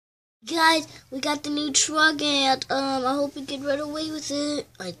Guys, we got the new truck and I hope we can run away with it.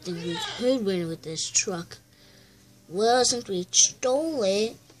 I think we could run with this truck. Well, since we stole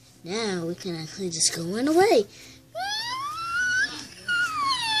it, now we can actually just go run away.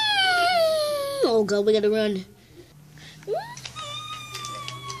 Oh god, we gotta run.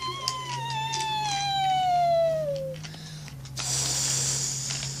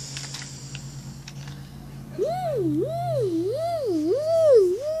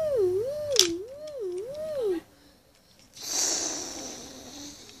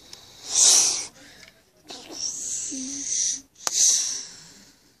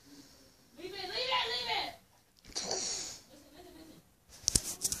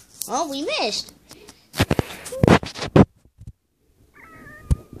 Oh, we missed.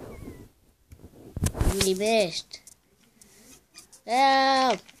 We missed.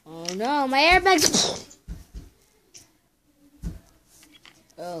 Help! Oh no, my airbag's...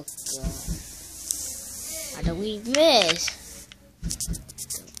 Oh god. How do we miss?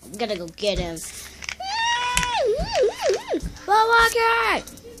 I'm gonna go get him. Ball Walker!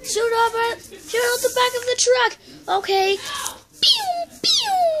 Shoot out the back of the truck! Okay. Pew!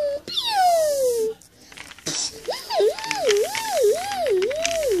 Pew! Pew!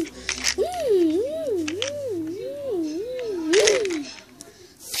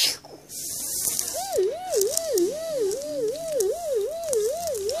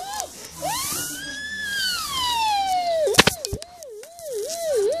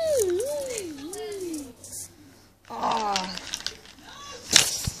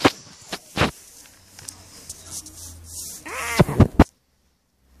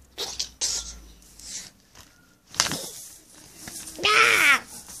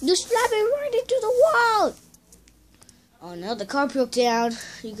 You slapped me right into the wall! Oh no, the car broke down.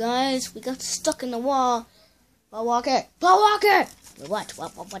 You guys, we got stuck in the wall. Paul Walker! Paul Walker! Wait, what?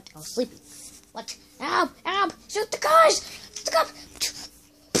 What? I was sleeping. What? Help! Help! Shoot the cars!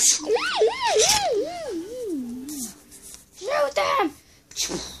 Shoot them!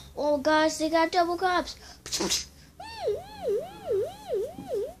 Oh guys, they got double cops.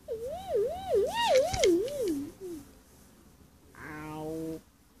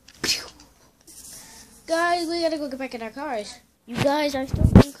 Guys, we gotta go get back in our cars. You guys are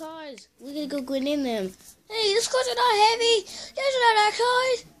stuck in cars. We gotta go get in them. Hey, these cars are not heavy. These are not our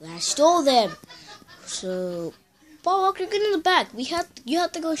cars. I stole them. So, Paul Walker, get in the back. You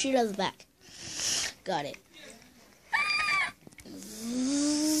have to go shoot out of the back. Got it.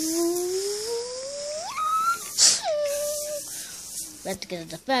 We have to get in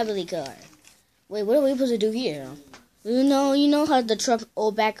the family car. Wait, what are we supposed to do here? You know how the truck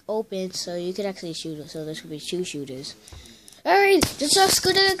back opens, so you could actually shoot it. So there's gonna be 2 shooters. Alright, the truck's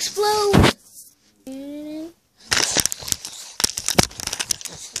gonna explode.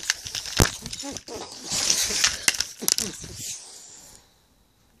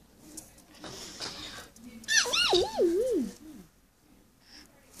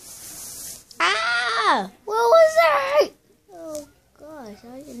 Ah! What was that? Oh gosh,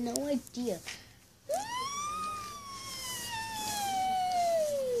 I had no idea.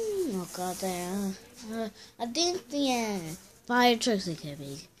 Oh god, I think the fire trucks are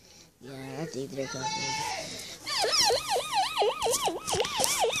coming. Yeah, I think they're coming.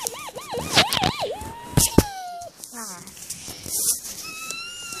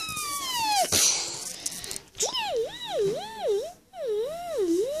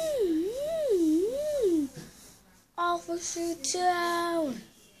 Officer down!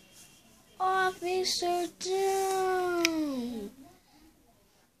 Officer down!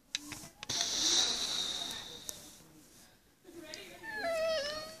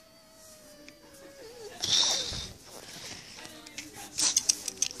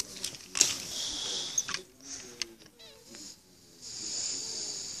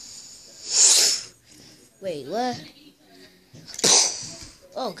 Wait, what?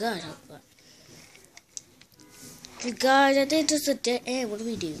 Oh god, oh god. Hey guys, I think this is a dead end. What do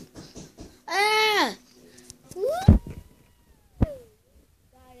we do? Ah! Woo!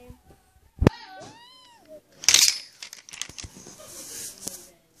 Got him.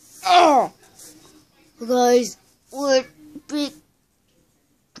 Oh! Guys, we're big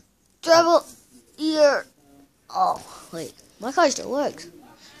trouble here. Oh, wait. My car still works.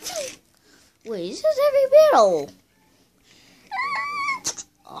 Wait, this is heavy metal.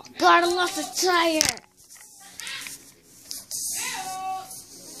 Oh god, I lost a tire.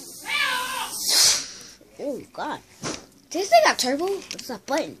 Oh god. This thing got turbo? What's that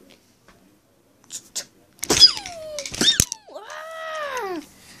button?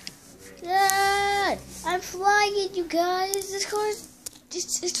 Ah! I'm flying it, you guys. This car's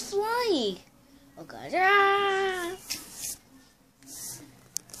It's flying. Oh god. Ah!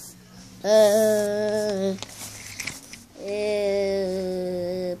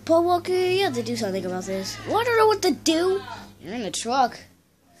 Paul Walker, you have to do something about this. Well, I don't know what to do. You're in the truck.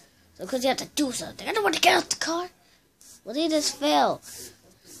 So because you have to do something. I don't want to get out the car. Well, they just fell.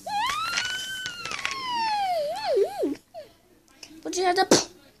 But you have to...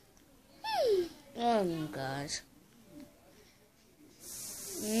 Oh my gosh.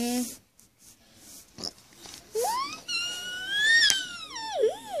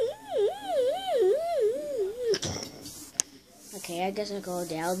 Okay, I guess I'll go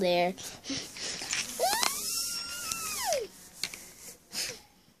down there.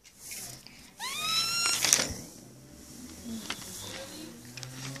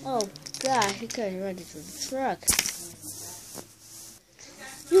 Oh gosh, you guys run into the truck.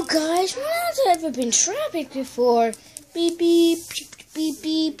 You guys, why has there ever been traffic before? Beep beep beep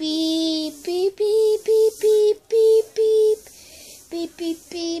beep beep beep beep beep beep beep beep beep beep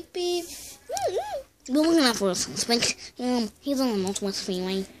beep beep. We're looking out for a suspect. He's on the Northwest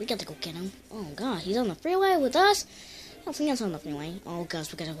Freeway. We got to go get him. Oh god, he's on the freeway with us? I think he's on the freeway. Oh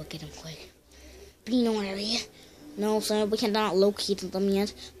gosh, we gotta go get him quick. Beano area. No, sir, we cannot locate them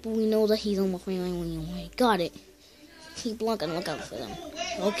yet, but we know that he's on the freeway anyway. Got it. Keep looking, look out for them.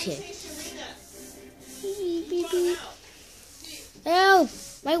 Okay. Beep, beep, beep. Help!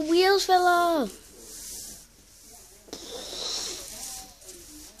 My wheels fell off!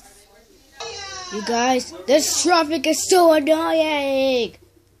 You guys, this traffic is so annoying!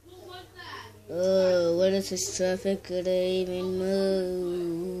 Oh, what is this traffic? Could I even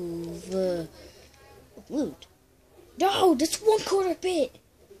move? Moved. No, that's 1/4 bit!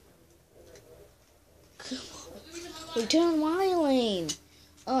 Come on. Return my lane.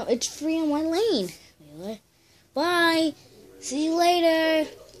 It's free on my lane. Wait, what? Bye! See you later!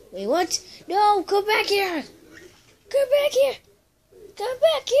 Wait, what? No, come back here! Come back here! Come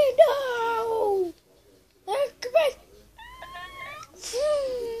back here! No! Come back!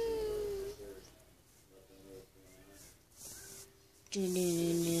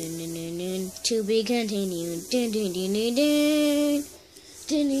 To be continued.